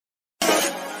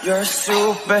You're a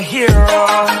superhero.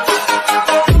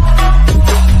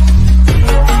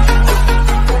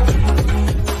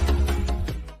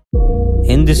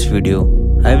 In this video,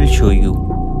 I will show you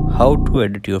how to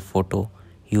edit your photo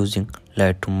using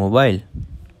Lightroom Mobile.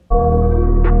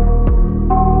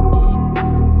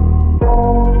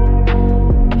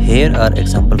 Here are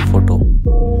example photo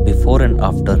before and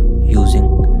after using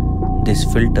this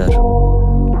filter.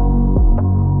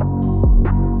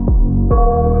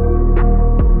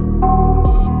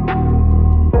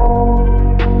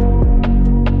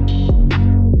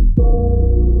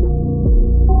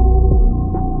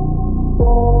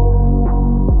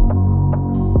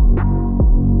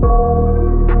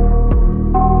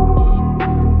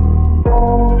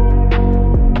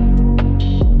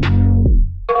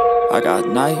 I got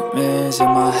nightmares in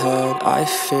my head, I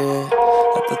fear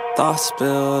that the thoughts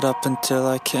build up until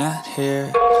I can't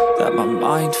hear, that my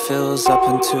mind fills up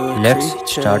into a Let's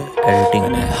creature, start editing.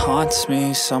 and it haunts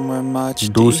me somewhere much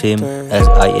Do deeper. same as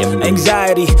I am doing.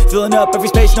 Anxiety, filling up every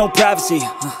space, no privacy.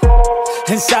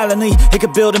 And silently, it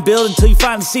could build and build until you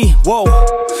finally see, whoa,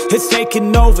 it's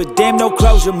taking over, damn no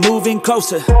closure, moving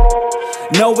closer.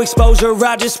 No exposure,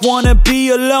 I just wanna be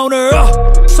a loner.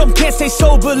 Some can't stay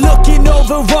sober, looking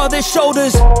over all their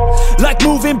shoulders, like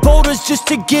moving boulders just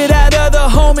to get out of the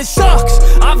home. It sucks,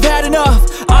 I've had enough,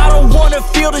 I don't wanna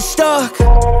feel the stuck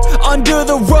under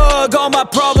the rug, all my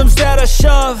problems that I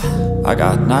shove. I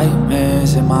got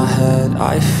nightmares in my head,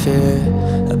 I fear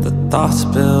that the thoughts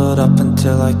build up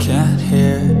until I can't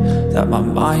hear, that my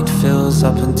mind fills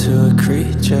up into a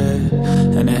creature,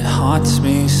 and it haunts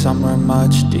me somewhere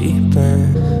much deeper.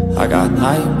 I got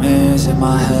nightmares in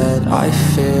my head, I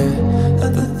fear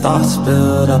that the thoughts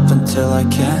build up until I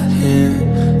can't hear,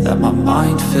 that my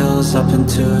mind fills up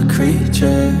into a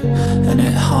creature, and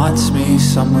it haunts me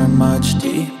somewhere much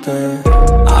deeper.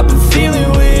 I've been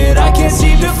feeling weird, I can't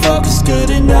seem to focus good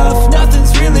enough.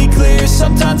 Nothing's really clear,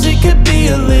 sometimes it could be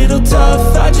a little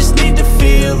tough. I just need to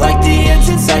feel like the end's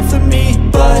in sight for me,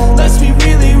 but let's be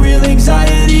really real,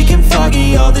 anxiety can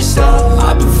foggy all this stuff.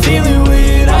 I've been feeling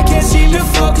weird, I can't seem to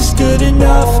focus good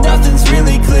enough. Nothing's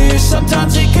really clear,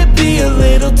 sometimes it could be a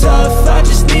little tough. I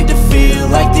just need to feel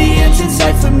like the end's in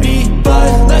sight for me,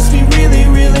 but let's be really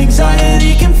real,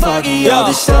 anxiety can foggy all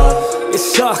this stuff. It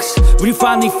sucks when you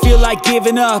finally feel like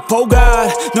giving up. Oh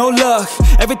God, no luck,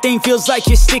 everything feels like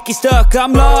you're sticky stuck.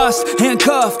 I'm lost,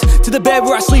 handcuffed to the bed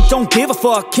where I sleep, don't give a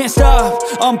fuck. Can't stop,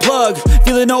 unplug,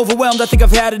 feeling overwhelmed, I think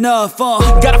I've had enough.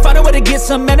 Gotta find a way to get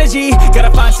some energy,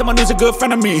 gotta find someone who's a good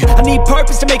friend of me. I need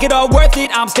purpose to make it all worth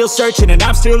it, I'm still searching and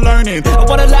I'm still learning. I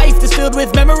want a life that's filled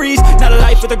with memories, not a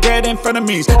life with regret in front of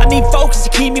me. I need focus to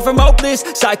keep me from hopeless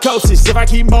psychosis if I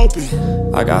keep moping.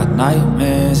 I got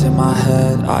nightmares in my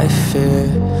head, I fear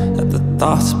that the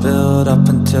thoughts build up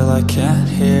until I can't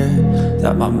hear,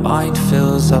 that my mind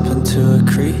fills up into a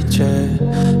creature,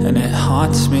 and it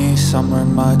haunts me somewhere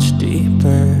much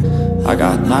deeper. I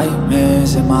got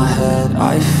nightmares in my head,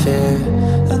 I fear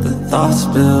that the thoughts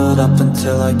build up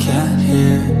until I can't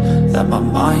hear, that my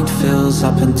mind fills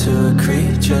up into a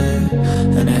creature,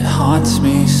 and it haunts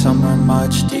me somewhere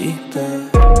much deeper.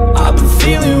 I've been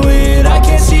feeling weird, I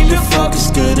can't seem to focus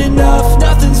good enough.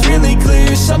 Nothing's really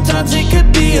clear, sometimes it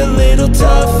could be a little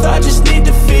tough. I just need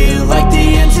to feel like the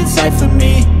end's in sight for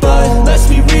me, but let's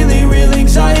be really real,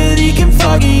 anxiety can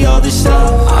foggy all this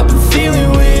stuff. I've been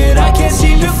feeling weird, I can't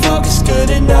seem to focus good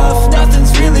enough.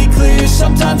 Nothing's really clear,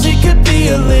 sometimes it could be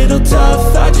a little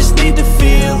tough. I just need to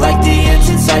feel like the end's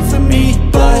in sight for me,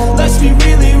 but let's be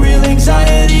really real,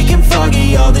 anxiety can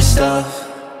foggy all this stuff.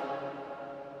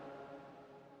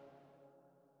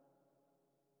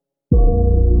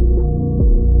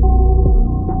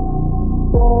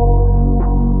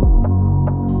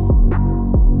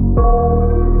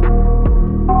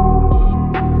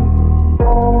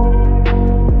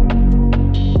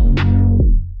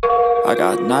 I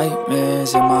got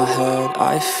nightmares in my head,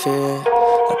 I fear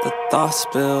that the thoughts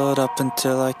build up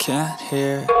until I can't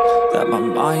hear, that my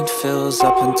mind fills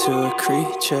up into a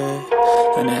creature,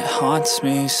 and it haunts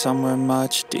me somewhere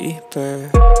much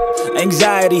deeper.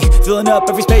 Anxiety, filling up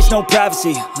every space, no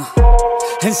privacy.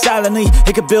 And silently,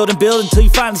 it could build and build until you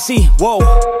finally see, whoa,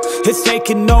 it's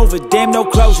taking over, damn no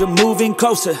closure, moving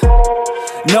closer.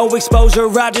 No exposure,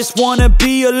 I just wanna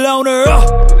be a loner.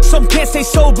 Some can't stay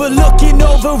sober, looking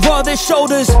over all their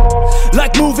shoulders,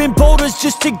 like moving boulders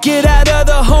just to get out of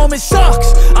the home. It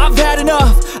sucks, I've had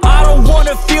enough, I don't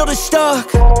wanna feel the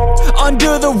stuck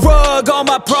under the rug, all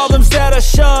my problems that I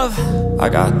shove. I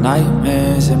got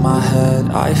nightmares in my head,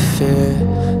 I fear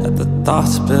that the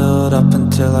thoughts build up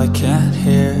until I can't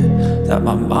hear, that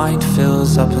my mind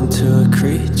fills up into a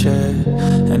creature,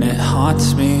 and it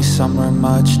haunts me somewhere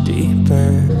much deeper.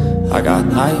 I got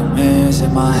nightmares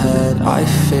in my head, I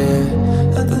fear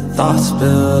that the thoughts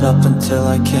build up until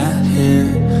I can't hear,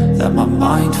 that my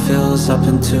mind fills up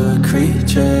into a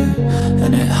creature,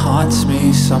 and it haunts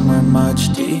me somewhere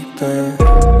much deeper.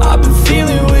 I've been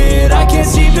feeling weird, I can't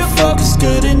seem to focus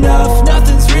good enough.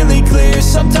 Nothing's really clear,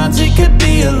 sometimes it could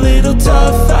be a little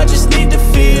tough. I just need to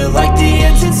feel like the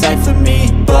end's in sight for me,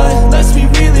 but let's be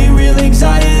really real,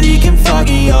 anxiety can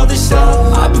foggy all this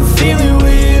stuff. I've been feeling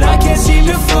weird, I can't seem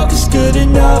to focus good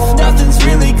enough. Nothing's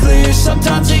really clear,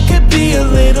 sometimes it could be a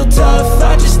little tough.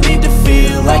 I just need to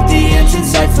feel like the end's in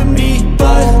sight for me,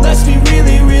 but let's be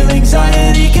really real,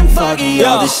 anxiety can foggy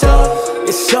all this stuff.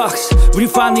 It sucks when you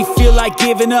finally feel like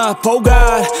giving up. Oh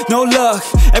God, no luck.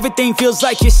 Everything feels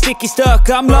like you're sticky stuck.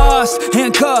 I'm lost,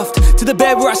 handcuffed to the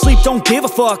bed where I sleep. Don't give a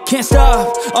fuck, can't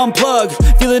stop. Unplug,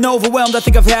 feeling overwhelmed. I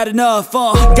think I've had enough.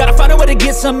 Gotta find a way to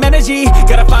get some energy.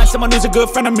 Gotta find someone who's a good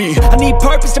friend of me. I need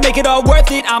purpose to make it all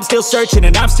worth it. I'm still searching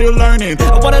and I'm still learning.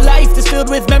 I want a life that's filled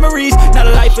with memories, not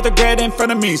a life with regret and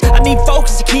frenemies. I need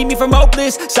focus to keep me from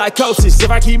hopeless psychosis if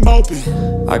I keep moping.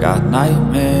 I got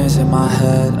nightmares in my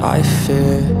head, I fear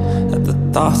that the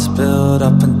thoughts build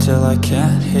up until I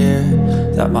can't hear,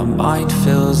 that my mind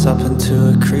fills up into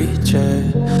a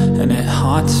creature, and it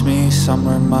haunts me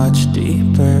somewhere much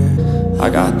deeper. I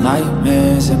got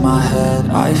nightmares in my head,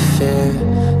 I fear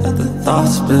that the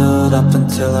thoughts build up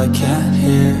until I can't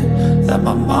hear, that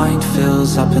my mind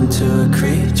fills up into a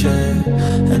creature,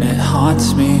 and it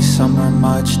haunts me somewhere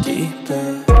much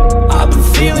deeper. I've been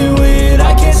feeling weird,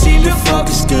 I can't seem to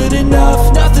focus good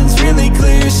enough. Nothing's really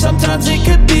clear, sometimes it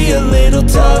could be a little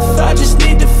tough. I just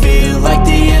need to feel like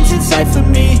the end's in sight for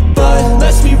me, but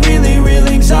let's be really real,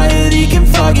 anxiety can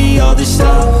foggy all this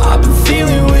stuff. I've been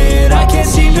feeling weird, I can't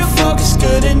seem to focus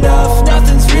good enough.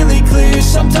 Nothing's really clear,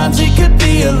 sometimes it could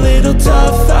be a little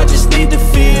tough. I just need to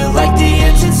feel like the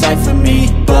end's in sight for me,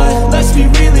 but let's be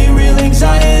really real,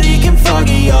 anxiety can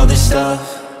foggy all this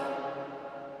stuff.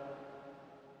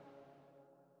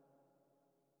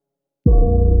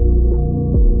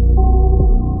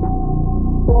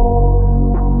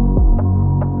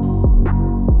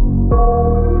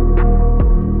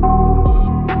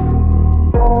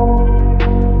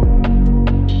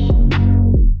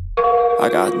 I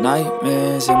got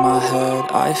nightmares in my head,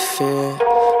 I fear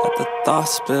that the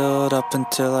thoughts build up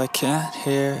until I can't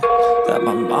hear, that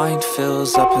my mind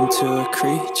fills up into a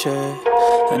creature,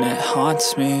 and it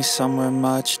haunts me somewhere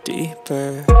much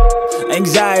deeper.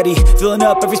 Anxiety, filling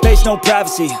up every space, no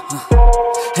privacy.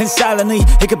 And silently,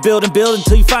 it could build and build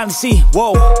until you finally see,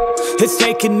 whoa, it's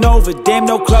taking over, damn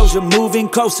no closure, moving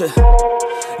closer.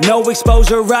 No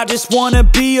exposure, I just wanna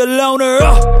be a loner.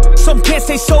 Some can't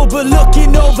stay sober,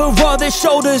 looking over all their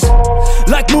shoulders,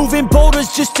 like moving boulders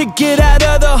just to get out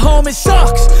of the home. It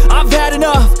sucks, I've had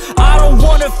enough, I don't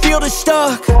wanna feel the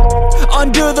stuck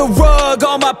under the rug,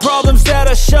 all my problems that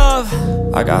I shove.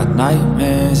 I got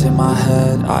nightmares in my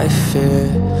head, I fear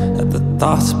that the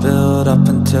thoughts build up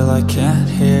until I can't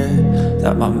hear,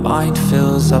 that my mind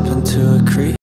fills up into a creature.